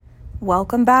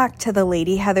Welcome back to the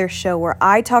Lady Heather Show, where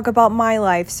I talk about my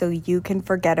life so you can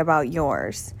forget about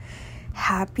yours.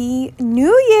 Happy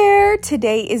New Year!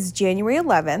 Today is January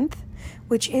 11th,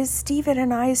 which is Steven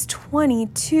and I's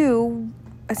 22.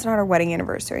 It's not our wedding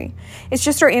anniversary. It's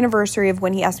just our anniversary of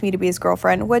when he asked me to be his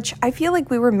girlfriend, which I feel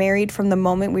like we were married from the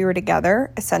moment we were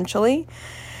together, essentially.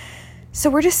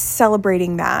 So we're just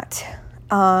celebrating that.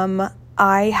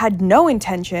 I had no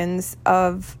intentions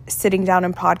of sitting down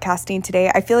and podcasting today.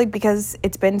 I feel like because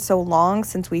it's been so long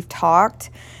since we've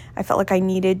talked, I felt like I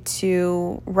needed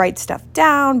to write stuff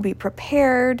down, be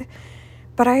prepared.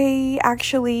 But I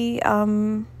actually,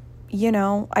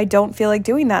 I don't feel like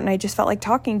doing that, and I just felt like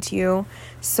talking to you.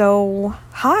 So,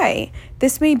 hi.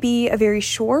 This may be a very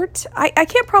short, I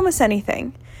can't promise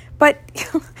anything. But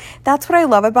that's what I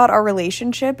love about our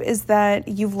relationship, is that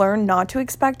you've learned not to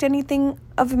expect anything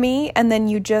of me, and then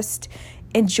you just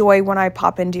enjoy when I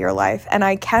pop into your life. And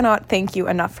I cannot thank you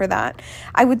enough for that.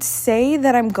 I would say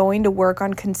that I'm going to work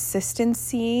on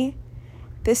consistency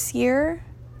this year,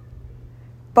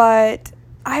 but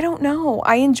I don't know.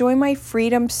 I enjoy my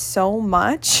freedom so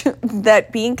much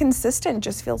that being consistent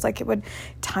just feels like it would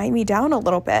tie me down a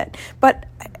little bit. But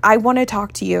I want to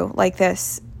talk to you like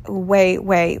this way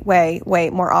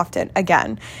more often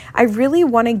again. I really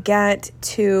want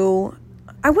to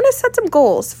I want to set some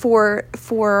goals for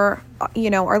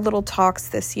our little talks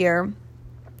this year.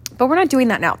 But we're not doing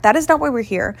that now. That is not why we're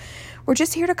here. We're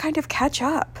just here to kind of catch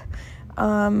up.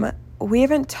 We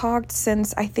haven't talked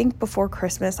since, I think, before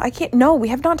Christmas. We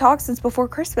have not talked since before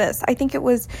Christmas. I think it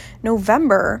was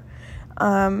November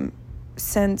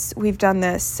since we've done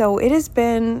this. So it has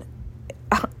been,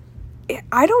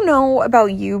 I don't know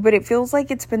about you, but it feels like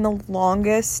it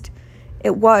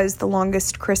was the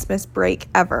longest Christmas break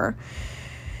ever.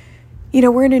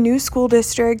 We're in a new school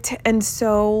district, and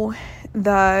so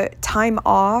the time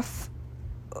off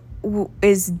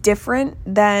is different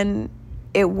than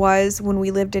it was when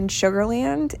we lived in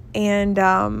Sugarland,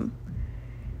 and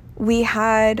we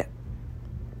had,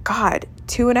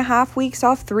 2.5 weeks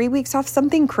off, 3 weeks off,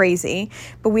 something crazy,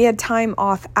 but we had time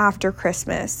off after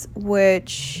Christmas,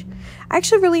 which I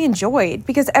actually really enjoyed,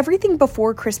 because everything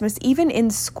before Christmas, even in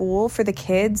school for the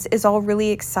kids, is all really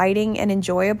exciting and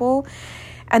enjoyable.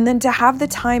 And then to have the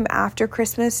time after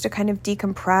Christmas to kind of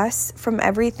decompress from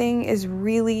everything it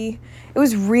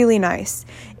was really nice.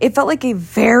 It felt like a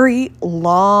very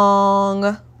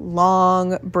long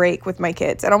break with my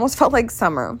kids. It almost felt like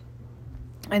summer.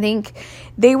 I think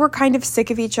they were kind of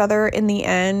sick of each other in the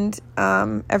end.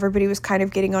 Everybody was kind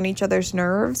of getting on each other's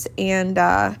nerves, and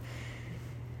I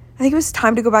think it was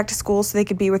time to go back to school so they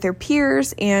could be with their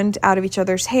peers and out of each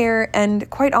other's hair. And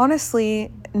quite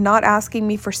honestly, not asking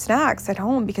me for snacks at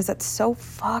home, because that's so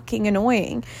fucking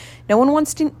annoying. No one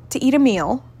wants to eat a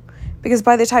meal, because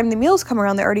by the time the meals come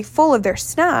around, they're already full of their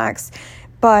snacks.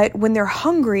 But when they're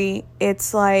hungry,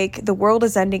 it's like the world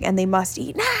is ending and they must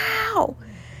eat now.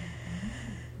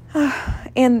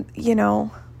 And,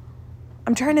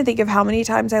 I'm trying to think of how many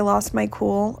times I lost my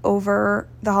cool over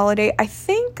the holiday. I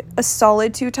think a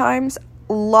solid 2 times,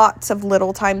 lots of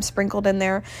little times sprinkled in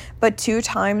there, but 2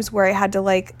 times where I had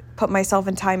to put myself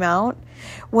in timeout.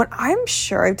 When I'm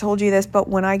sure I've told you this, but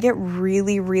when I get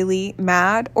really, really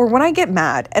mad, or when I get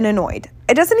mad and annoyed,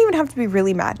 it doesn't even have to be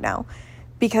really mad now,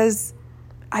 because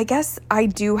I guess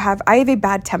I have a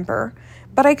bad temper,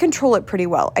 but I control it pretty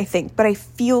well, I think, but I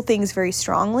feel things very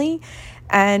strongly.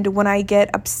 And when I get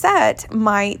upset,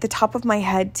 the top of my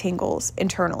head tingles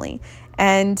internally,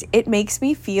 and it makes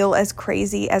me feel as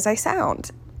crazy as I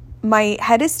sound. My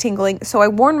head is tingling, so I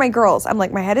warn my girls. I'm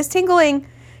like, my head is tingling,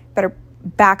 better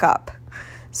back up,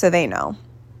 so they know.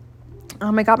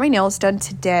 I got my nails done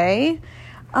today.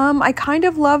 I kind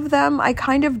of love them. I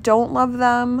kind of don't love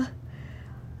them.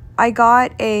 I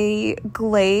got a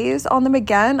glaze on them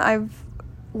again. I'm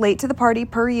late to the party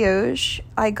per usual.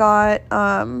 I got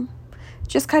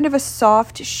just kind of a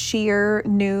soft sheer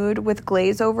nude with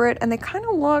glaze over it, and they kind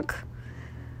of look,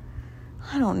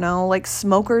 I don't know, like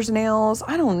smoker's nails.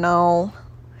 I don't know.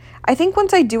 I think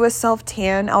once I do a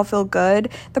self-tan, I'll feel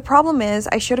good. The problem is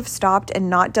I should have stopped and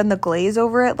not done the glaze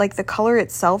over it. Like, the color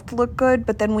itself looked good,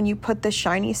 but then when you put the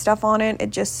shiny stuff on it,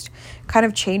 it just kind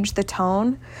of changed the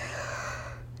tone.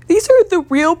 These are the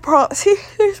real See,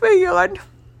 there's my yawn.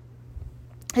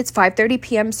 It's 5:30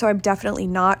 p.m., so I'm definitely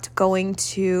not going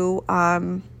to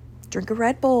drink a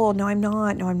Red Bull. No, I'm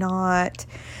not.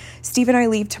 Steve and I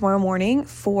leave tomorrow morning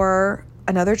for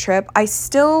another trip. I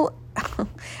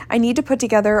need to put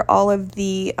together all of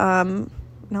the, all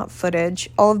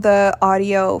of the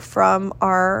audio from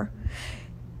our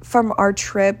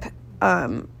trip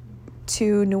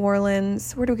to New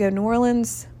Orleans. Where do we go? New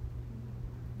Orleans,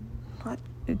 What?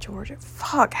 Georgia?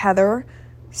 Fuck, Heather.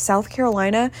 South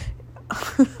Carolina.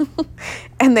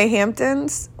 And the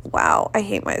Hamptons. Wow, I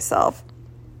hate myself.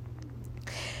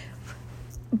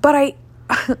 But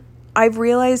I've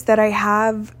realized that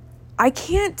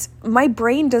my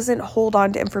brain doesn't hold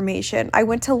on to information. I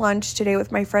went to lunch today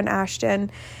with my friend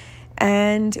Ashton,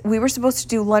 and we were supposed to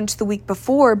do lunch the week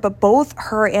before, but both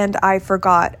her and I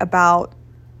forgot about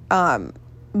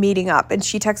meeting up. And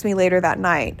she texted me later that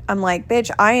night. I'm like,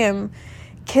 bitch, I am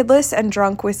kidless and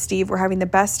drunk with Steve. We're having the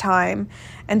best time.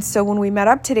 And so when we met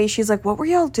up today, she's like, what were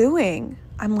y'all doing?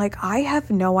 I'm like, I have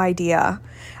no idea.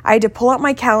 I had to pull out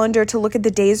my calendar to look at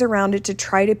the days around it to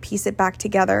try to piece it back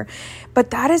together. But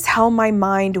that is how my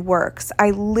mind works. I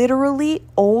literally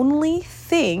only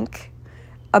think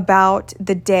about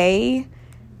the day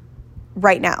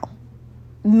right now.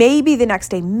 Maybe the next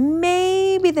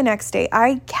day.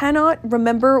 I cannot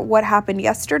remember what happened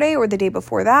yesterday or the day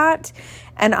before that.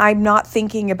 And I'm not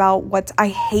thinking about I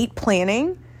hate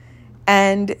planning.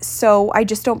 And so I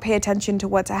just don't pay attention to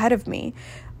what's ahead of me.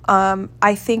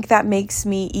 I think that makes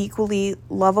me equally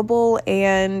lovable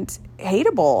and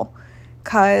hateable,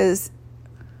 because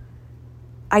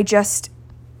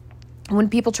when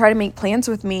people try to make plans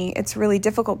with me, it's really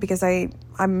difficult because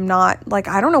I'm not, like,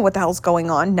 I don't know what the hell's going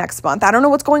on next month. I don't know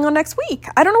what's going on next week.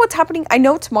 I don't know what's happening. I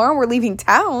know tomorrow we're leaving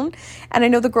town, and I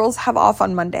know the girls have off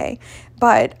on Monday,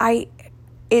 but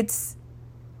it's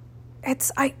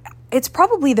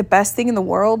probably the best thing in the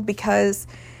world, because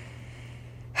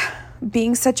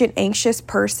being such an anxious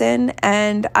person,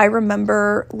 and I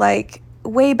remember, like,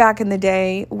 way back in the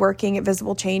day working at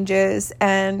Visible Changes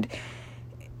and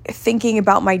thinking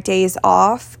about my days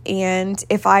off, and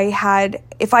if I had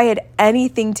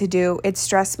anything to do, it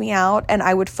stressed me out, and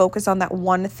I would focus on that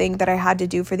one thing that I had to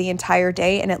do for the entire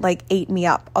day, and it, like, ate me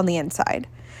up on the inside.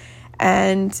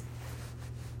 And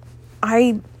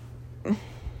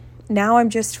now I'm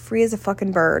just free as a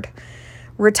fucking bird.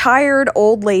 Retired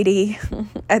old lady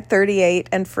at 38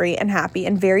 and free and happy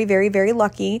and very, very, very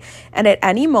lucky. And at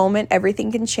any moment,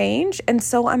 everything can change. And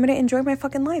so I'm going to enjoy my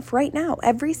fucking life right now.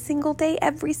 Every single day,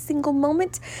 every single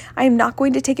moment. I am not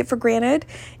going to take it for granted.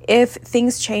 If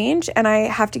things change and I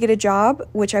have to get a job,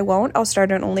 which I won't, I'll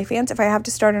start an OnlyFans. If I have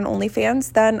to start an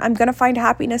OnlyFans, then I'm going to find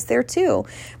happiness there too.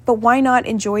 But why not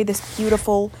enjoy this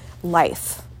beautiful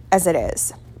life as it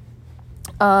is?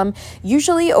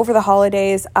 Usually over the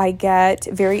holidays, I get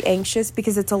very anxious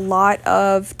because it's a lot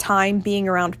of time being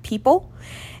around people.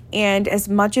 And as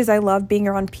much as I love being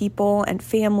around people and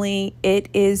family, it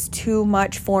is too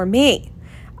much for me.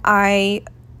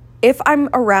 If I'm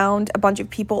around a bunch of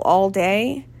people all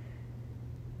day,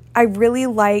 I really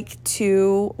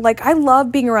I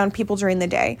love being around people during the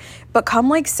day, but come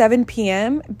like 7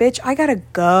 p.m., bitch, I gotta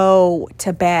go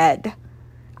to bed.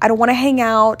 I don't want to hang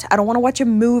out. I don't want to watch a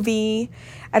movie.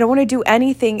 I don't want to do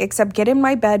anything except get in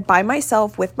my bed by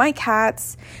myself with my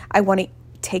cats. I want to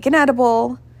take an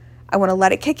edible. I want to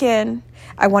let it kick in.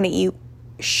 I want to eat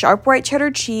sharp white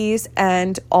cheddar cheese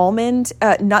and almond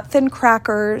nut thin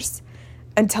crackers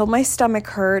until my stomach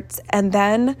hurts. And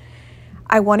then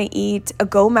I want to eat a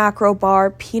Go Macro bar,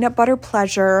 peanut butter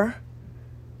pleasure,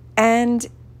 and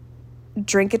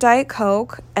drink a Diet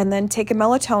Coke, and then take a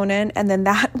melatonin, and then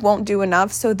that won't do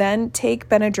enough. So then take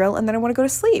Benadryl, and then I want to go to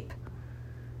sleep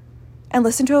and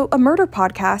listen to a murder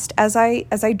podcast as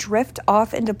I drift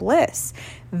off into bliss.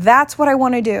 That's what I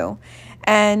want to do.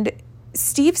 And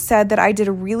Steve said that I did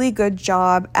a really good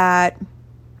job at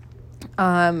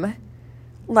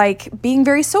being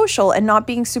very social and not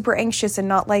being super anxious and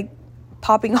not like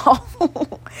popping off,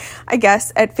 I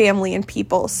guess, at family and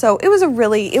people. So it was a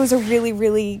really,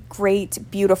 really great,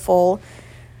 beautiful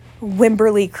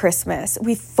Wimberley Christmas.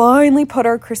 We finally put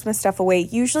our Christmas stuff away.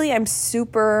 Usually I'm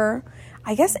super,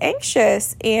 I guess,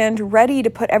 anxious and ready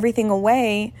to put everything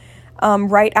away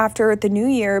right after the new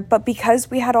year. But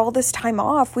because we had all this time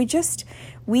off,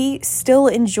 we still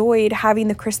enjoyed having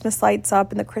the Christmas lights up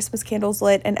and the Christmas candles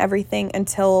lit and everything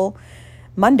until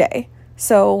Monday.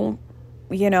 So,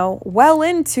 well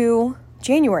into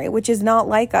January, which is not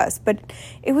like us, but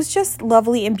it was just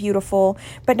lovely and beautiful.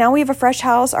 But now we have a fresh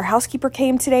house. Our housekeeper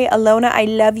came today. Alona, I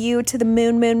love you to the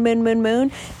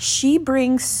moon. She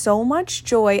brings so much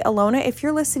joy. Alona, if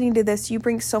you're listening to this, you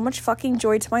bring so much fucking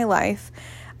joy to my life.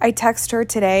 I text her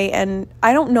today, and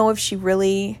I don't know if she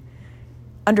really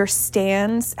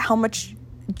understands how much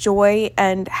joy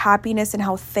and happiness and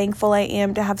how thankful I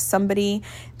am to have somebody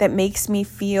that makes me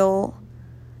feel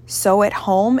so at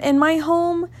home in my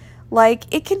home. Like,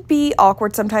 it can be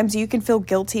awkward sometimes. You can feel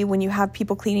guilty when you have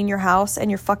people cleaning your house and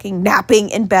you're fucking napping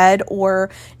in bed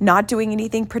or not doing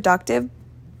anything productive.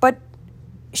 But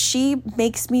she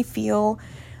makes me feel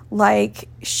Like,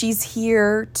 she's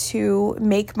here to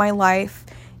make my life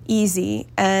easy,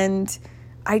 and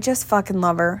I just fucking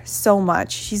love her so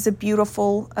much. She's a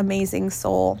beautiful, amazing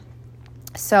soul.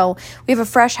 So we have a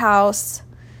fresh house.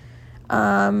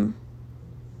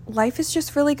 Life is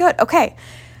just really good. Okay.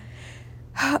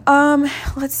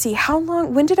 Let's see.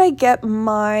 When did I get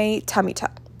my tummy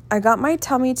tuck? I got my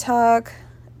tummy tuck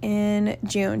in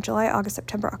June, July, August,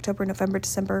 September, October, November,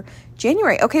 December,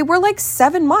 January. Okay, we're like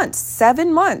 7 months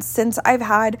since I've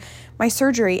had my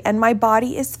surgery, and my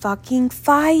body is fucking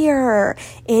fire.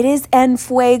 It is en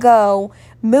fuego.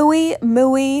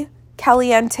 Muy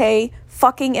caliente,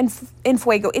 fucking en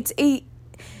fuego.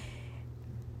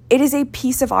 It is a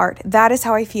piece of art. That is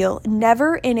how I feel.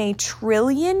 Never in a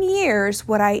trillion years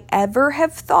would I ever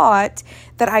have thought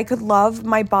that I could love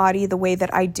my body the way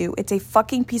that I do. It's a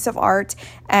fucking piece of art,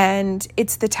 and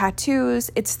it's the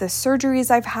tattoos, it's the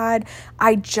surgeries I've had.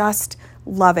 I just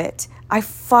love it. I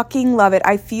fucking love it.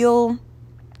 I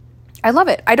love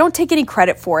it. I don't take any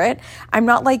credit for it. I'm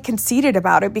not like conceited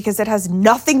about it because it has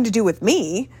nothing to do with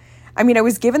me. I mean, I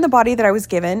was given the body that I was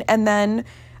given, and then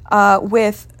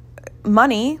with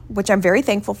money, which I'm very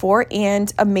thankful for,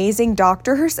 and amazing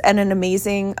doctors and an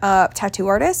amazing tattoo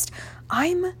artist,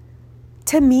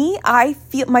 to me, I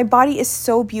feel my body is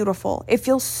so beautiful. It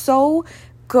feels so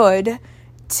good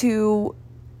to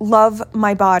love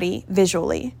my body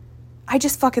visually. I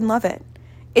just fucking love it.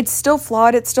 It's still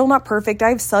flawed. It's still not perfect. I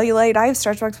have cellulite. I have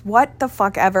stretch marks. What the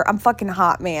fuck ever. I'm fucking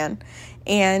hot, man.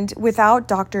 And without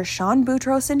Dr. Sean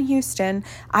Boutros in Houston,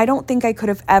 I don't think I could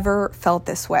have ever felt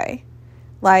this way.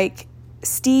 Like,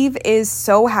 Steve is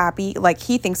so happy. Like,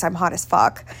 he thinks I'm hot as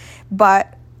fuck.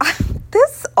 But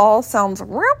this all sounds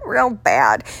real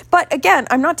bad. But again,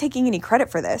 I'm not taking any credit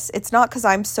for this. It's not because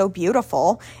I'm so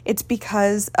beautiful. It's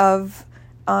because of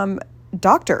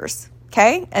doctors,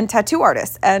 okay? And tattoo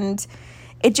artists. And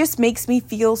it just makes me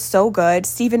feel so good.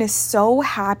 Steven is so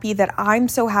happy that I'm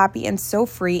so happy and so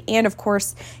free. And of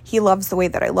course, he loves the way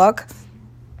that I look.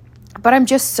 But I'm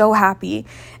just so happy.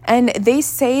 And they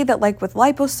say that like with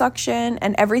liposuction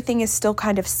and everything is still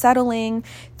kind of settling,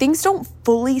 things don't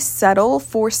fully settle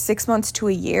for 6 months to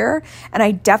a year. And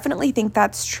I definitely think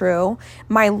that's true.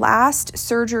 My last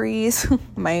surgeries,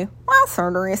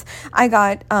 I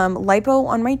got lipo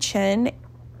on my chin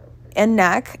and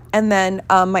neck, and then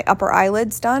my upper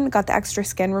eyelids done, got the extra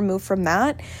skin removed from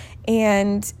that.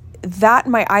 And that,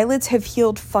 my eyelids have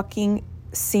healed fucking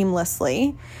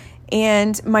seamlessly.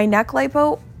 And my neck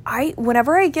lipo,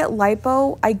 whenever I get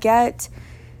lipo,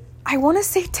 I want to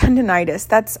say tendonitis.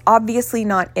 That's obviously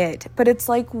not it, but it's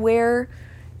like where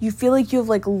you feel like you have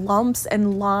like lumps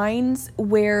and lines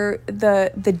where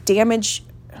the damage,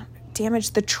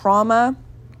 the trauma,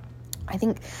 I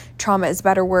think trauma is a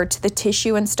better word, to the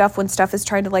tissue and stuff when stuff is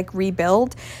trying to like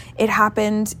rebuild. It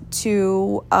happened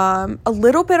to a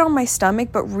little bit on my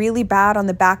stomach, but really bad on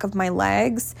the back of my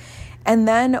legs. And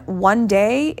then one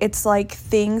day, it's like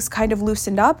things kind of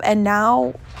loosened up, and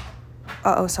now,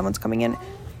 someone's coming in.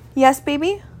 Yes,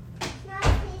 baby? Can I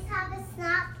please have a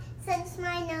snack since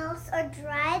my nails are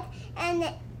dried and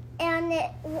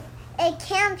it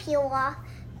can peel off,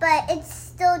 but it's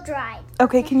still dried.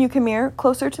 Okay, can you come here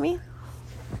closer to me?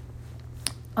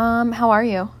 How are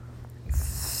you?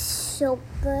 So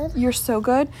good. You're so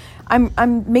good.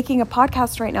 I'm making a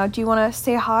podcast right now. Do you want to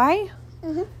say hi?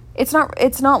 Mm-hmm.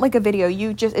 It's not like a video.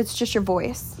 It's just your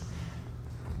voice.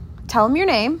 Tell them your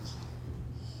name.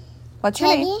 What's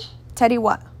your name? Teddy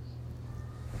what?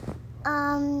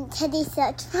 Teddy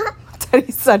Suchma.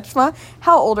 Teddy Suchma.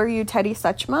 How old are you, Teddy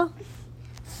Suchma?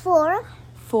 4.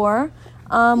 4.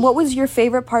 What was your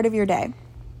favorite part of your day?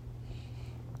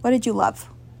 What did you love?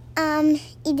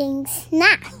 Eating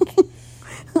snacks.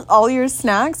 All your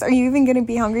snacks? Are you even going to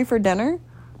be hungry for dinner?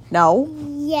 No.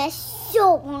 Yes,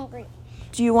 so hungry.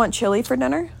 Do you want chili for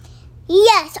dinner?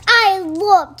 Yes, I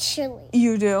love chili.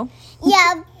 You do?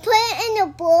 Yeah, put it in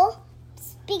a bowl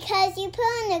because you put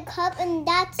it in a cup and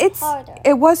that's harder.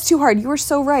 It was too hard. You were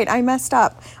so right. I messed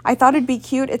up. I thought it'd be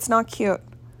cute. It's not cute.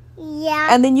 Yeah.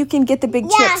 And then you can get the big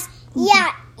chips.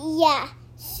 Yeah.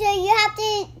 So you have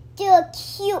to do a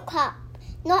cute cup.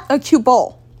 Not a cute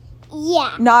bowl.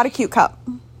 Yeah. Not a cute cup.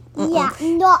 Mm-mm.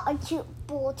 Yeah, not a cute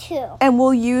bowl too. And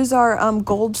we'll use our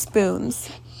gold spoons.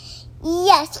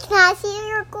 Yes, can I see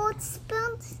your gold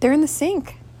spoons? They're in the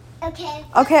sink. Okay.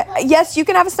 Okay, yes, you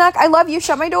can have a snack. I love you.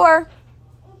 Shut my door.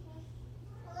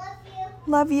 Love you.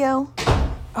 Love you.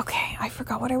 Okay, I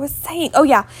forgot what I was saying. Oh,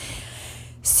 yeah.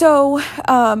 So,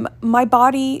 my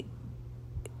body,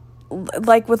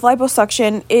 like with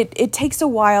liposuction, it takes a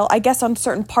while, I guess, on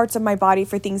certain parts of my body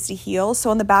for things to heal.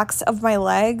 So on the backs of my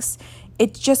legs,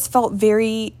 it just felt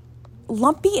very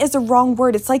lumpy is a wrong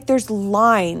word. It's like there's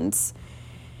lines.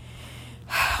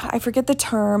 I forget the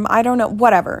term. I don't know,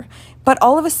 whatever. But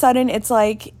all of a sudden, it's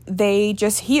like they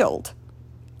just healed.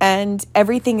 And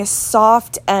everything is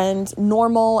soft and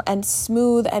normal and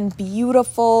smooth and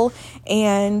beautiful.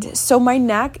 And so my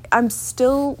neck, I'm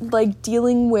still like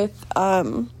dealing with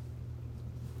the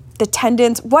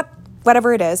tendons,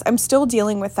 whatever it is. I'm still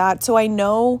dealing with that. So I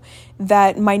know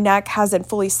that my neck hasn't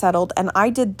fully settled. And I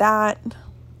did that.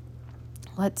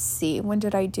 Let's see. When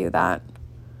did I do that?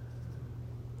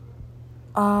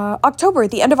 October,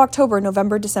 the end of October,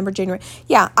 November, December, January.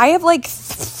 Yeah, I have like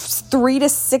 3 to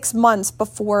 6 months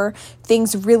before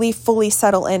things really fully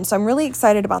settle in. So I'm really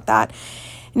excited about that.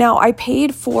 Now, I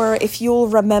paid for, if you'll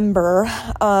remember,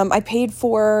 I paid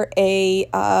for a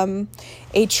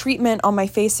treatment on my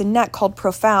face and neck called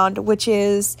Profound, which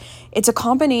is, it's a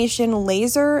combination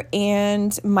laser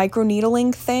and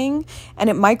microneedling thing. And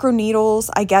it microneedles,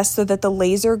 I guess, so that the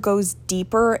laser goes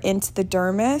deeper into the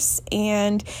dermis.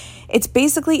 And it's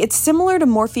basically, it's similar to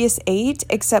Morpheus 8,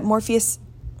 except Morpheus,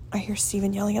 I hear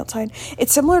Steven yelling outside.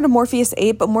 It's similar to Morpheus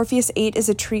 8, but Morpheus 8 is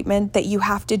a treatment that you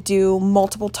have to do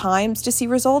multiple times to see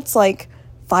results, like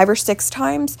 5 or 6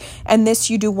 times. And this,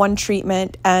 you do one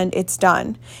treatment and it's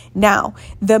done. Now,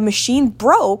 the machine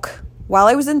broke while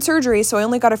I was in surgery, so I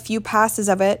only got a few passes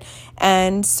of it.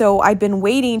 And so I've been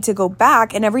waiting to go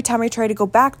back. And every time I try to go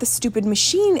back, the stupid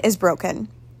machine is broken.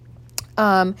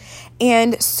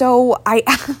 And so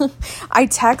I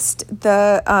text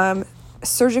the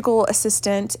surgical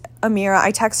assistant, Amira. I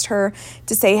text her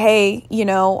to say, hey, you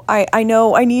know, I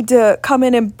know I need to come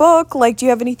in and book. Like, do you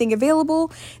have anything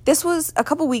available? This was a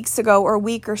couple weeks ago or a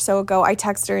week or so ago. I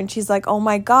text her and she's like, oh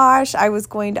my gosh,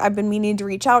 I've been meaning to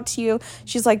reach out to you.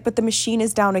 She's like, but the machine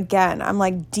is down again. I'm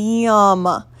like, damn.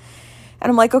 And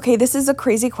I'm like, okay, this is a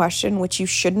crazy question, which you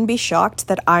shouldn't be shocked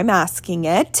that I'm asking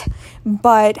it.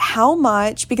 But how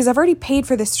much, because I've already paid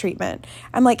for this treatment,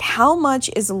 I'm like, how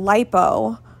much is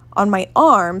lipo on my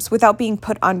arms without being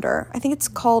put under? I think it's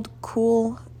called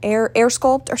Cool Air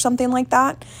Sculpt or something like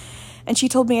that. And she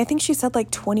told me, I think she said like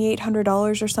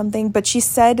 $2,800 or something. But she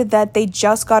said that they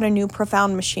just got a new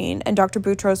Profound machine and Dr.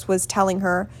 Boutros was telling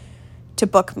her to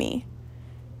book me.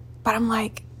 But I'm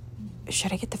like,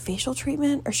 should I get the facial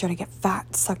treatment or should I get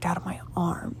fat sucked out of my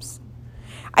arms?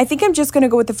 I think I'm just going to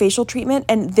go with the facial treatment.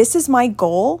 And this is my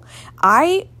goal.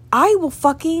 I would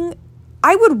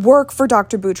work for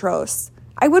Dr. Boutros.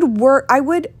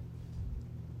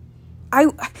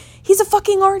 He's a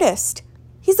fucking artist.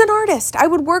 He's an artist. I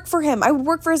would work for him. I would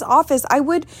work for his office. I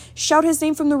would shout his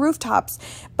name from the rooftops.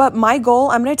 But my goal,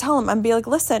 I'm going to tell him, I'm going to be like,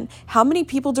 listen, how many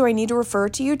people do I need to refer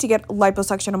to you to get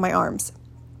liposuction on my arms?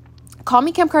 Call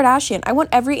me Kim Kardashian. I want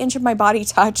every inch of my body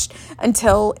touched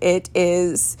until it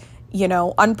is, you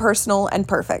know, unpersonal and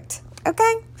perfect.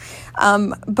 Okay?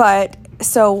 But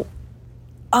so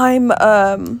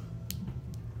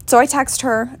so I text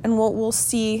her and we'll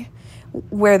see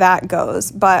where that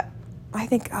goes. But I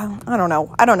think, I don't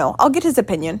know. I'll get his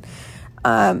opinion.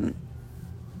 But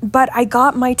I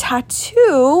got my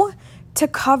tattoo to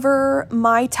cover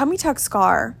my tummy tuck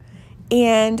scar.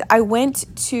 And I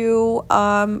went to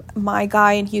my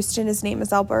guy in Houston. His name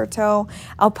is Alberto.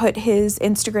 I'll put his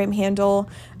Instagram handle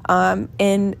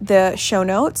in the show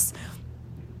notes.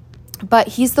 But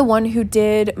he's the one who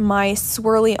did my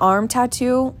swirly arm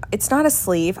tattoo. It's not a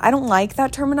sleeve. I don't like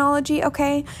that terminology,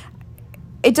 okay?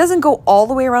 It doesn't go all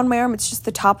the way around my arm. It's just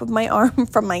the top of my arm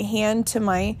from my hand to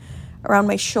around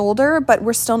my shoulder. But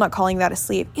we're still not calling that a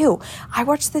sleeve. Ew. I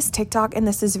watched this TikTok, and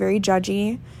this is very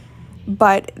judgy.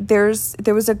 But there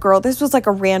was a girl, this was like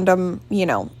a random, you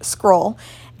know, scroll,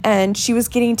 and she was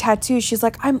getting tattoos. She's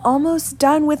like, I'm almost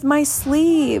done with my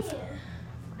sleeve.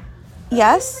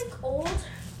 Yes? Like old?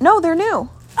 No, they're new.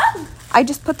 Oh. I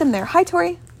just put them there. Hi,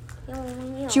 Tori. Do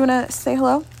you want to say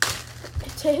hello?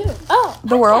 To who? Oh,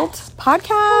 the world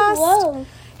podcast. Hello.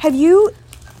 Have you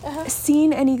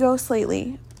seen any ghosts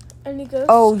lately? Any ghosts?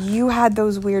 Oh, you had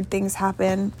those weird things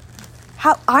happen.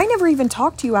 I never even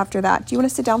talked to you after that. Do you want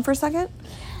to sit down for a second?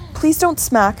 Please don't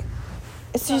smack.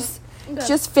 It's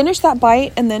just finish that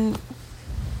bite and then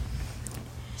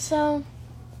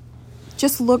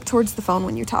just look towards the phone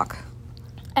when you talk.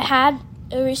 I had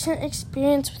a recent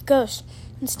experience with ghosts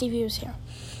and Stevie was here.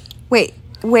 Wait.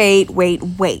 When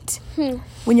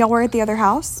y'all were at the other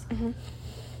house? Mm-hmm.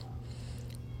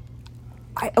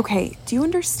 Okay, do you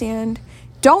understand?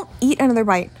 Don't eat another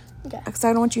bite. Yeah. Because I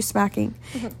don't want you smacking.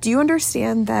 Mm-hmm. Do you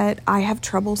understand that I have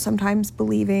trouble sometimes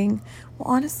believing, well,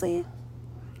 honestly,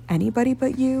 anybody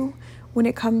but you when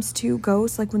it comes to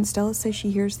ghosts, like when Stella says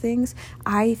she hears things,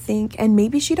 I think, and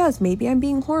maybe she does, maybe I'm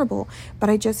being horrible, but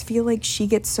I just feel like she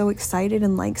gets so excited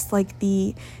and likes like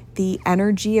the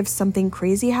energy of something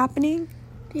crazy happening.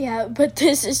 Yeah, but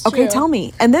this is true. Okay, tell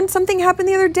me. And then something happened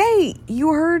the other day.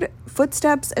 You heard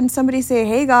footsteps and somebody say,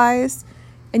 "Hey guys,"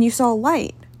 and you saw a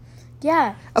light.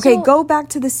 Yeah. Okay, so, go back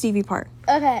to the Stevie part.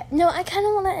 Okay. No, I kind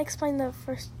of want to explain the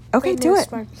first. Okay, the do newest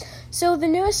it. One. So the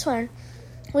newest one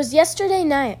was yesterday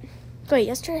night. Wait,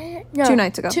 yesterday? No. 2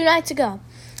 nights ago. 2 nights ago.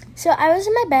 So I was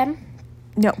in my bed.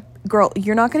 No, girl,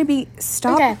 you're not going to be...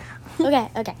 Stop. Okay.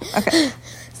 Okay.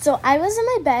 So I was in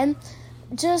my bed,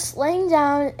 just laying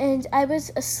down, and I was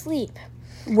asleep.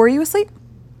 Were you asleep?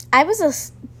 I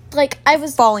was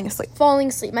Falling asleep. falling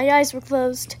asleep. My eyes were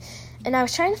closed, and I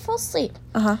was trying to fall asleep.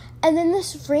 Uh-huh. And then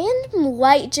this random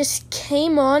light just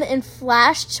came on and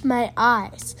flashed my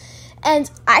eyes.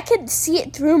 And I could see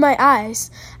it through my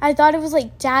eyes. I thought it was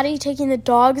like Daddy taking the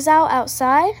dogs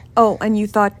outside. Oh, and you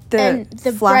thought the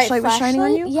flashlight was shining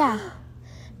on you? Yeah.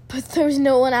 But there was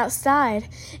no one outside.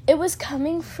 It was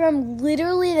coming from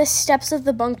literally the steps of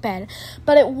the bunk bed.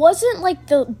 But it wasn't like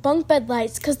the bunk bed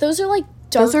lights, because those are like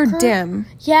darker. Those are dim.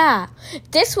 Yeah.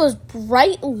 This was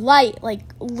bright light, like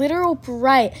literal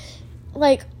bright.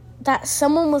 Like that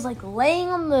someone was like laying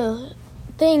on the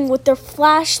thing with their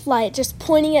flashlight just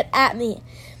pointing it at me.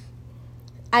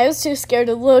 I was too scared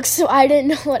to look, so I didn't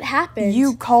know what happened.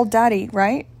 You called Daddy,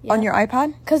 right? Yeah. On your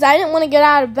iPad? Because I didn't want to get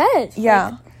out of bed. Yeah.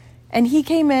 Like, And he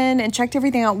came in and checked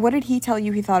everything out. What did he tell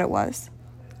you he thought it was?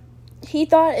 he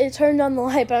thought it turned on the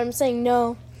light, but I'm saying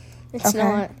no, it's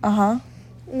not. Uh-huh.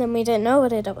 And then we didn't know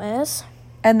what it was.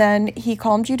 And then he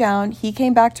calmed you down. He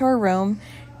came back to our room.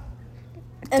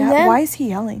 And then... Why is he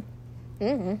yelling?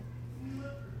 Mm-hmm.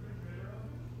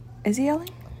 Is he yelling?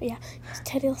 Yeah.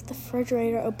 Teddy left the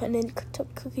refrigerator open and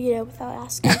took cookie dough without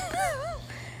asking.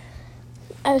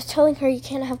 I was telling her you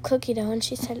can't have cookie dough, and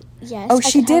she said yes. Oh,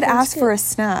 she did ask for a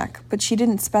snack, but she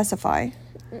didn't specify.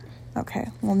 Okay,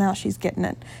 well, now she's getting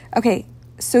it. Okay,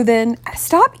 so then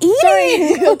stop eating.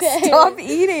 Sorry. Okay. Stop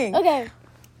eating. Okay.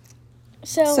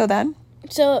 So then?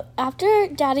 So after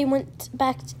Daddy went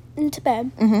back into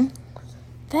bed,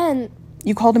 then...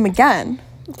 You called him again.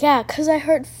 Yeah, because I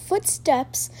heard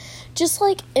footsteps, just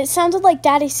like, it sounded like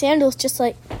Daddy's sandals, just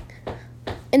like,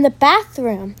 in the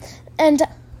bathroom. And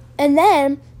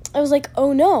then I was like,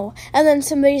 oh no. And then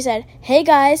somebody said, hey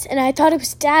guys, and I thought it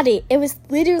was Daddy. It was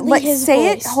literally his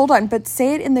voice. Hold on, but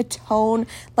say it in the tone,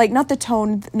 like, not the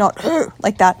tone, not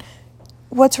like that.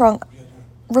 What's wrong?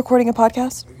 Recording a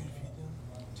podcast? We're gonna feed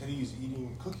them. Teddy is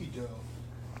eating cookie dough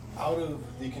out of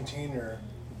the container,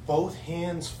 both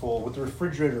hands full, with the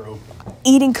refrigerator open.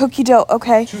 Eating cookie dough,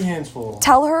 okay. 2 hands full.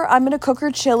 Tell her I'm going to cook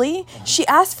her chili. She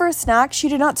asked for a snack. She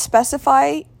did not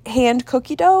specify hand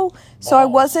cookie dough, so I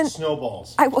wasn't...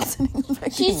 Snowballs. I wasn't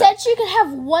expecting She said she could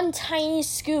have one tiny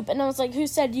scoop, and I was like, who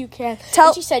said you can?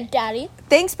 And she said, Daddy.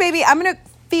 Thanks, baby. I'm going to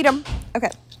feed him. Okay.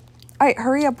 All right,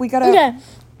 hurry up. We got to Okay,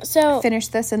 so... finish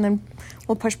this, and then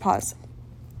we'll push pause.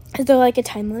 Is there like a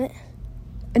time limit?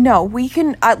 No, we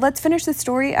can... let's finish the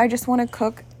story. I just want to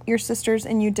cook your sisters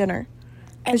and you dinner.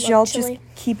 Because y'all chili.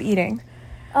 just keep eating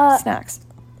snacks.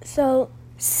 So...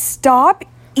 Stop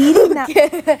eating that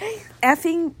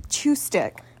effing chew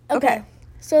stick. Okay.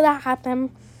 So that happened.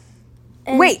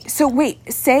 And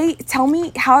Tell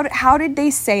me how did they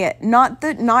say it?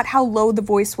 Not how low the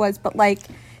voice was, but like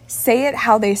say it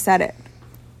how they said it.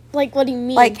 Like, what do you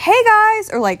mean? Like, hey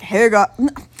guys, or like, hey guys,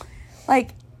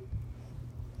 like,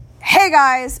 hey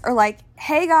guys, or like,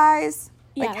 hey guys.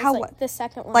 Yeah, like how like the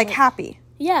second one. Like happy.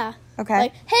 Yeah. Okay.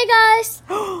 Like, hey guys.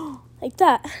 Like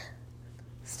that.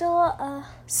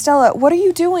 Stella, what are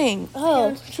you doing?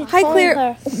 Oh, Hi,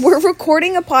 Claire. We're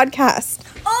recording a podcast.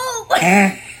 Oh!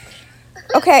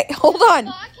 Okay, hold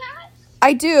on.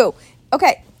 I do.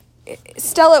 Okay.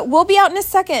 Stella, we'll be out in a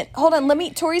second. Hold on,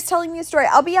 Tori's telling me a story.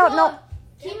 I'll be out in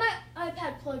Keep my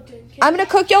iPad plugged in. I'm gonna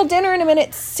cook y'all dinner in a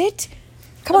minute. Sit.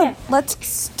 Come on, let's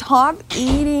stop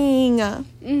eating.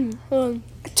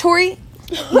 Tori,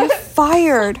 you're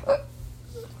fired.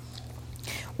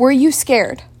 Were you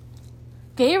scared?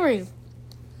 Scary.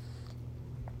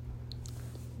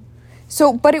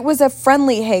 So, but it was a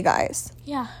friendly hey guys.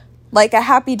 Yeah. Like a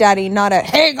happy daddy, not a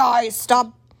hey guys,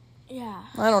 stop. Yeah.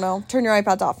 I don't know, turn your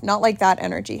iPads off. Not like that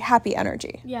energy. Happy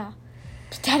energy. Yeah.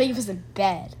 But Daddy was in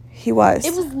bed. He was.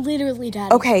 It was literally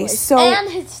Daddy's Okay, voice. so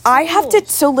And his I have to,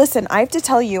 tools. so listen, I have to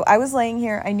tell you, I was laying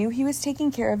here, I knew he was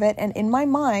taking care of it, and in my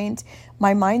mind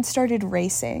started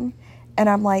racing, and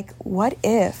I'm like, what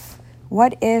if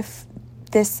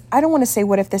this, I don't want to say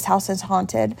what if this house is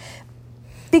haunted,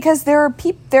 because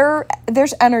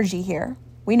there's energy here.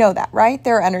 We know that, right?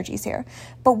 There are energies here.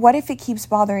 But what if it keeps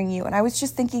bothering you? And I was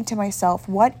just thinking to myself,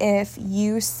 what if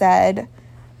you said,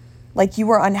 like, you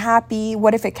were unhappy?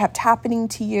 What if it kept happening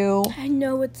to you? I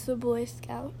know it's the Boy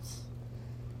Scouts.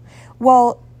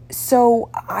 Well, so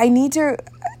I need to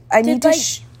I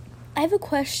have a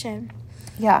question.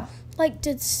 Yeah. Like,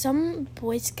 did some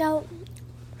Boy Scout...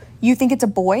 You think it's a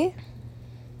boy?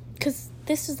 Because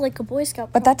this is like a Boy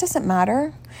Scout. But that doesn't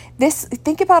matter.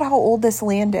 Think about how old this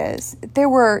land is. There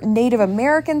were Native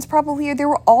Americans probably here. There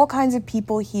were all kinds of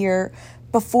people here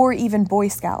before even Boy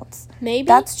Scouts. Maybe.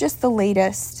 That's just the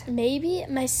latest. Maybe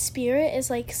my spirit is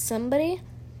like somebody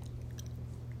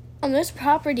on this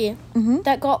property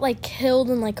that got like killed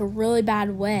in like a really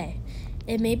bad way.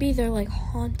 And maybe they're like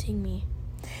haunting me.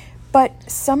 But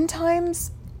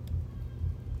sometimes,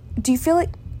 do you feel like,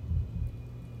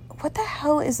 what the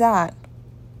hell is that?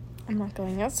 I'm not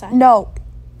going outside. No,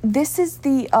 this is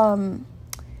the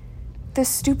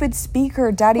stupid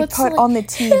speaker Daddy put on the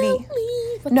TV. Help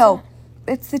me. What's No,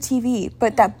 that? it's the TV,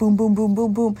 but that boom, boom, boom,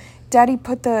 boom, boom. Daddy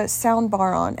put the sound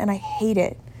bar on, and I hate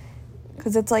it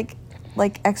because it's like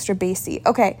extra bassy.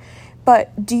 Okay,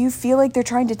 but do you feel like they're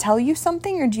trying to tell you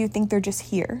something, or do you think they're just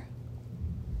here?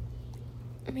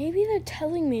 Maybe they're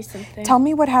telling me something. Tell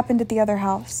me what happened at the other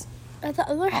house. At the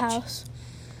other house.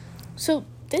 So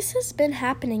this has been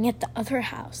happening at the other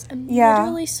house. I'm Yeah.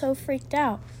 literally so freaked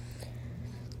out.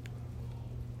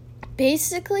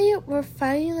 Basically, we're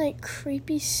finding like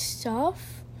creepy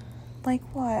stuff. Like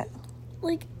what?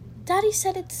 Like, Daddy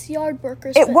said it's yard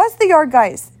workers. It but- was the yard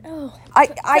guys. Oh.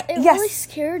 It yes. really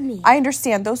scared me. I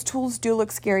understand. Those tools do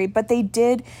look scary, but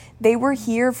they were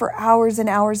here for hours and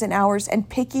hours and hours and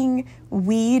picking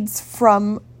weeds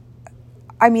from,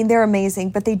 I mean, they're amazing,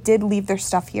 but they did leave their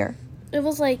stuff here. It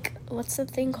was like, what's the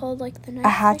thing called? Like the knife? A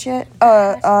hatchet?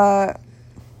 And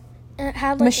it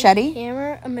had like Machete? a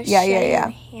hammer, a machete, Yeah.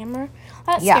 and a hammer.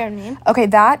 That Yeah. scared me. Okay,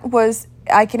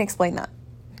 I can explain that.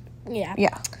 Yeah.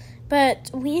 Yeah.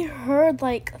 But we heard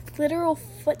like literal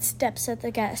footsteps at the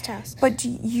guest house. But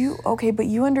you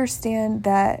understand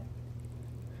that,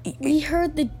 We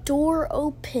heard the door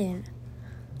open.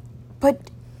 but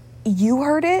you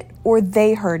heard it or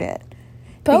they heard it?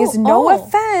 Both. Because no Oh.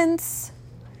 offense,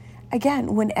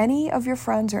 again, when any of your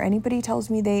friends or anybody tells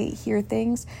me they hear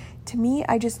things, to me,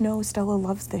 I just know Stella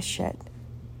loves this shit.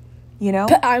 You know?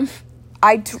 But I'm...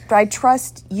 I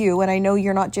trust you, and I know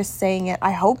you're not just saying it.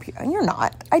 I hope you're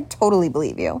not. I totally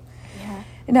believe you. Yeah.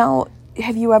 Now,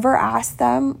 have you ever asked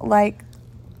them, like,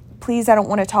 please, I don't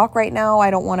want to talk right now.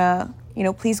 I don't want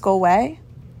to, please go away?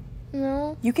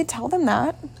 No. You can tell them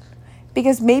that.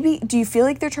 Because maybe, do you feel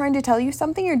like they're trying to tell you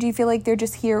something, or do you feel like they're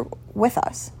just here with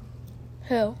us?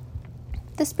 Who?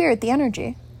 The spirit, the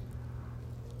energy.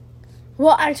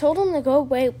 Well, I told him to go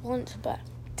away once, but...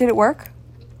 Did it work?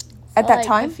 At that like,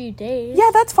 time? a few days.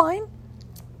 Yeah, that's fine.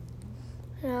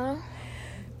 Yeah.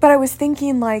 But I was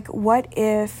thinking, like, what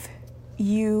if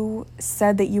you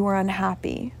said that you were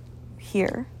unhappy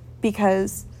here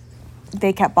because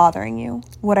they kept bothering you?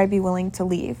 Would I be willing to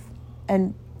leave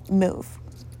and move?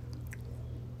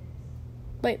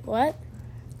 Wait, what?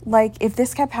 Like, if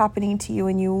this kept happening to you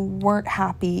and you weren't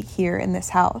happy here in this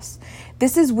house,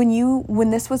 this is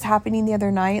when this was happening the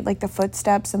other night, like the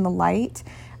footsteps and the light,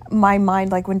 my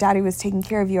mind, like when Daddy was taking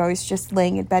care of you, I was just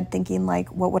laying in bed thinking, like,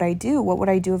 what would I do? What would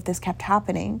I do if this kept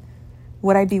happening?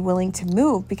 Would I be willing to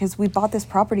move? Because we bought this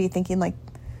property thinking, like,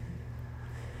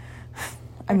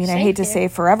 I mean, I hate to say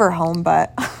forever home,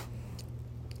 but,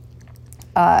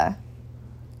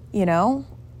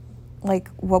 like,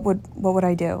 what would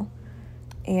I do?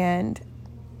 And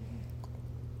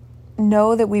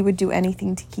know that we would do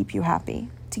anything to keep you happy,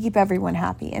 to keep everyone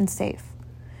happy and safe.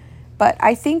 But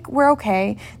I think we're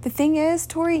okay. The thing is,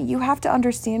 Tori, you have to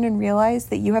understand and realize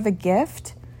that you have a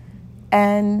gift,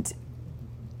 and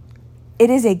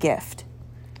it is a gift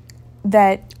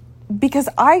that, because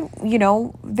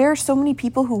there are so many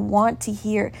people who want to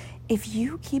hear, if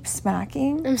you keep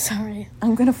smacking, I'm sorry.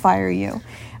 I'm going to fire you.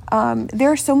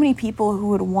 There are so many people who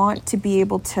would want to be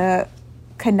able to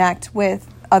connect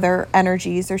with other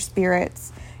energies or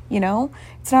spirits,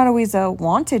 It's not always a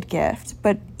wanted gift,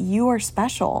 but you are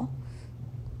special.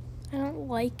 I don't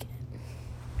like it.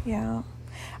 Yeah.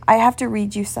 I have to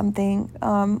read you something.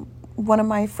 One of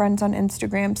my friends on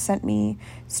Instagram sent me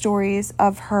stories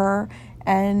of her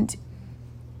and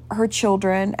her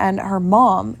children and her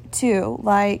mom too.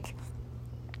 Like,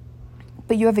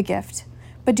 but you have a gift.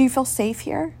 But do you feel safe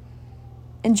here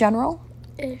in general?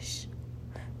 Ish.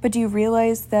 But do you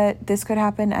realize that this could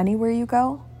happen anywhere you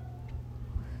go?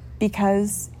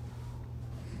 Because...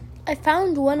 I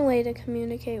found one way to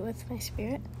communicate with my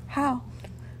spirit. How?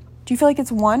 Do you feel like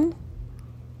it's one?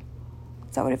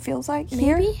 Is that what it feels like?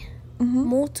 Maybe? Here?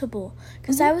 Multiple.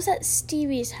 Because I was at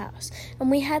Stevie's house, and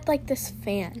we had, like, this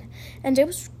fan. And it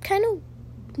was kind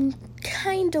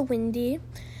of windy.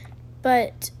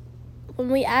 But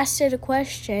when we asked it a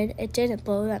question, it didn't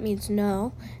blow. That means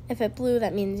no. If it blew,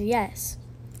 that means yes.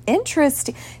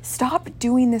 Interesting. Stop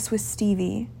doing this with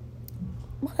Stevie.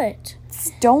 What?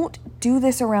 Don't do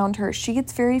this around her. She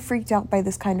gets very freaked out by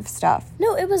this kind of stuff.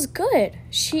 No, it was good.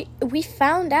 We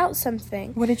found out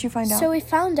something. What did you find out? So we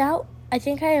found out, I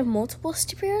think I have multiple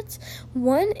spirits.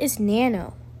 One is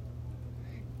Nano.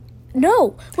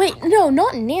 No, wait, no,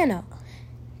 not Nano.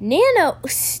 Nano,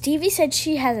 Stevie said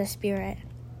she has a spirit.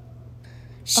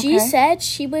 She Okay. said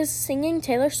she was singing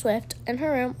Taylor Swift in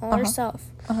her room all herself.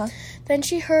 Then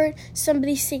she heard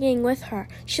somebody singing with her.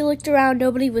 She looked around,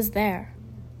 nobody was there.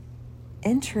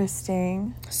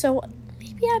 Interesting. So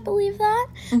maybe I believe that.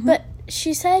 But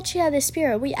she said she had a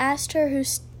spirit. We asked her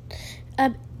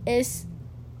is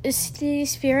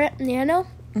Stevie's spirit Nano?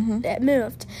 It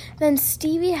moved. Then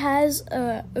Stevie has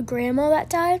a grandma that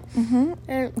died.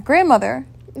 And Grandmother.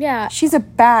 yeah, She's a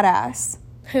badass.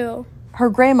 who? Her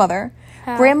grandmother.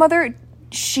 How? Grandmother,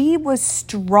 she was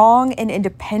strong and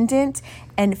independent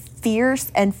and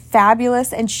fierce and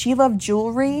fabulous, and she loved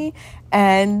jewelry,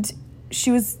 and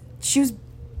she was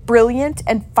brilliant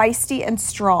and feisty and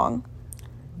strong.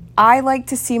 I like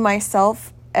to see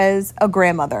myself as a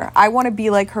grandmother. I want to be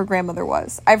like her grandmother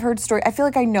was. I've heard stories. I feel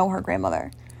like I know her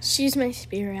grandmother. She's my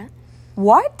spirit.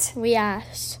 What? We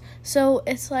asked. So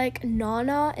it's like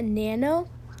Nana and Nano.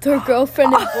 They're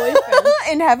girlfriend and boyfriend.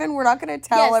 In heaven, we're not going to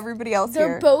tell Yes, everybody else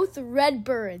They're here. both red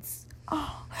birds.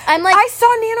 I'm like, I saw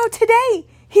Nano today.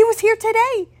 He was here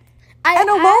today. And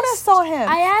Alona saw him.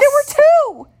 I asked, There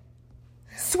were 2.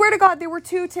 Swear to God, there were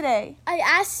 2 today. I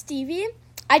asked Stevie.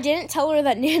 I didn't tell her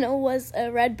that Nano was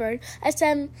a red bird. I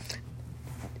said,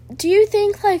 do you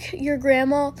think, like, your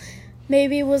grandma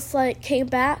maybe was, like, came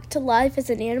back to life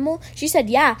as an animal? She said,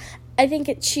 yeah. I think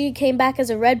she came back as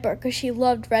a red bird because she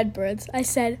loved red birds. I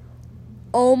said,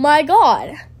 oh, my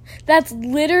God. That's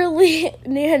literally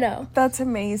Nano. That's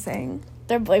amazing.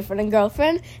 Their boyfriend and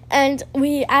girlfriend. And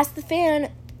we asked the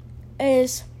fan,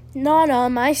 is Nana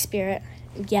my spirit?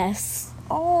 Yes.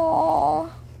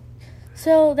 Oh.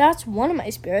 So that's one of my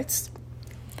spirits.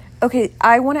 Okay,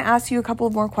 I want to ask you a couple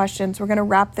of more questions. We're going to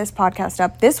wrap this podcast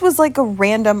up. This was like a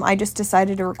random, I just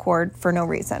decided to record for no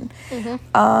reason.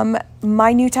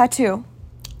 My new tattoo.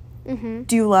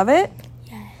 Do you love it?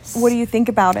 Yes. What do you think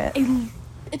about it?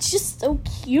 It's just so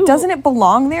cute. Doesn't it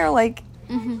belong there? Like,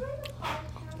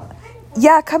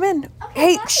 yeah, come in.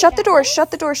 Hey, shut the door.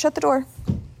 Shut the door. Shut the door.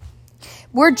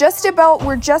 We're just about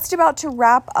to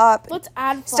wrap up. Let's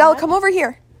add Stella, come over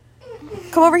here.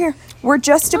 Come over here. We're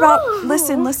just about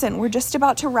listen. We're just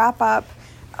about to wrap up.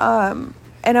 And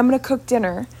I'm gonna cook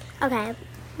dinner. Okay.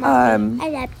 I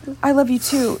love you. I love you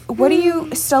too.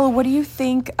 Stella, what do you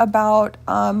think about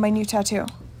my new tattoo?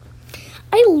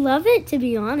 I love it, to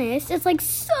be honest. It's like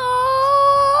so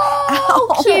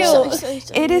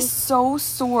cute. It is so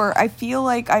sore. I feel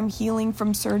like I'm healing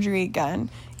from surgery again.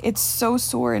 It's so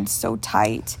sore and so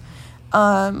tight.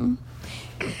 What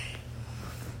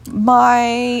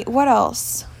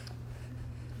else?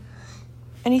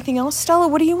 Anything else, Stella?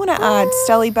 What do you want to add,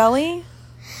 Stelly Belly?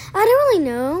 I don't really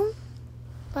know.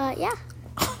 But yeah.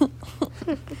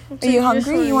 Are you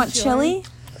hungry? You want chili?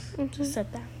 Just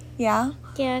sit there. Yeah.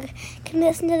 Yeah. Can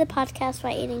listen to the podcast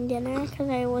while eating dinner because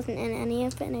I wasn't in any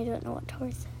of it and I don't know what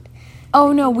Tori said.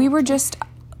 Oh no, we were just.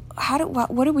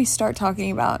 What did we start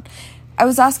talking about? I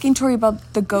was asking Tori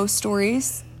about the ghost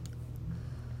stories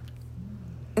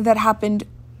that happened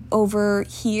over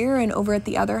here and over at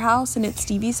the other house and at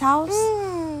Stevie's house.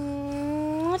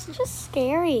 It's just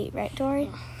scary, right, Tori?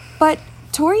 But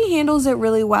Tori handles it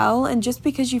really well, and just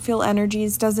because you feel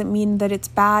energies doesn't mean that it's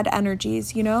bad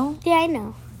energies, you know? Yeah, I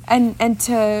know.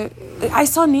 I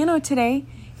saw Nano today.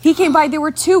 He came by. There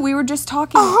were 2. We were just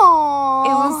talking.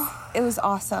 Aww. It was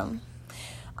awesome.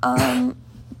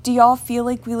 Do y'all feel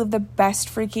like we live the best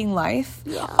freaking life?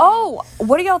 Yeah. Oh,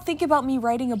 what do y'all think about me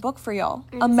writing a book for y'all?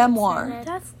 A memoir.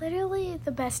 That's literally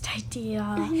the best idea.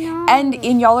 I know.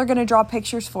 And y'all are going to draw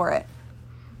pictures for it.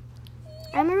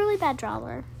 I'm a really bad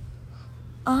drawer.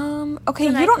 Okay,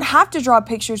 you don't have to draw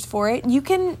pictures for it.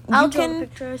 I'll draw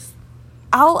pictures.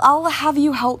 I'll have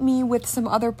you help me with some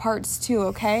other parts too,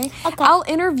 okay? Okay. I'll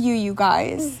interview you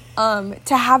guys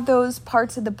to have those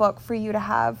parts of the book for you to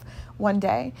have one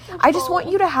day. I just want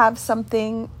you to have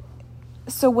something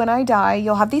so when I die,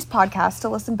 you'll have these podcasts to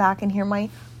listen back and hear my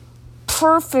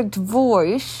perfect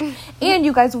voice. And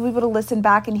you guys will be able to listen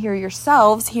back and hear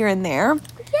yourselves here and there.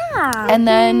 Yeah. And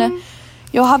then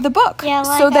you'll have the book Yeah,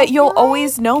 like so I that you'll feel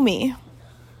always know me.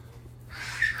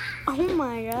 Oh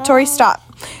my god. Tori, stop.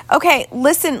 Okay,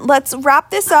 listen, let's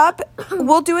wrap this up.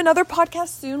 We'll do another podcast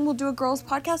soon. We'll do a girls'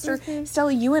 podcast. Or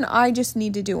Stella, you and I just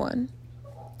need to do one.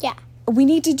 Yeah. We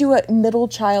need to do a middle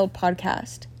child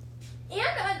podcast. And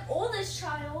an oldest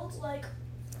child, like.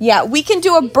 Yeah, we can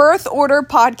do a birth order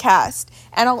podcast,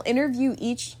 and I'll interview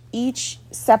each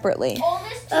separately.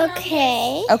 Oldest to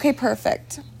Okay. Okay,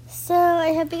 perfect. So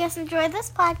I hope you guys enjoyed this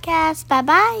podcast.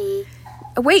 Bye-bye.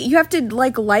 Wait, you have to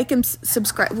like and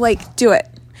subscribe. Like, do it.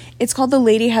 It's called the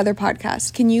Lady Heather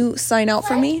podcast. Can you sign out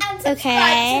for me? And subscribe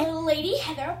Okay. to Lady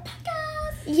Heather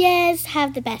podcast. Yes,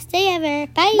 have the best day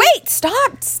ever. Bye. Wait,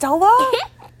 stop, Stella.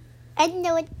 I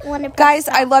know it. Guys,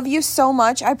 I love you so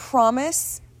much. I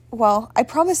promise. Well, I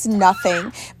promise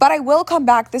nothing, but I will come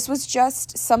back. This was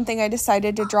just something I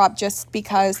decided to drop just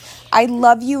because I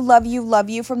love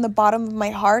you from the bottom of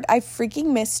my heart. I freaking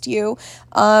missed you.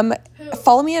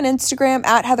 Follow me on Instagram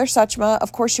at Heather Suchma.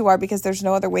 Of course you are, because there's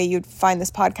no other way you'd find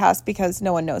this podcast because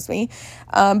no one knows me.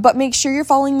 But make sure you're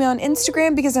following me on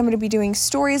Instagram because I'm going to be doing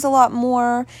stories a lot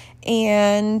more.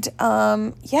 And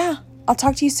yeah, I'll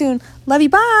talk to you soon. Love you.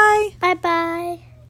 Bye. Bye-bye.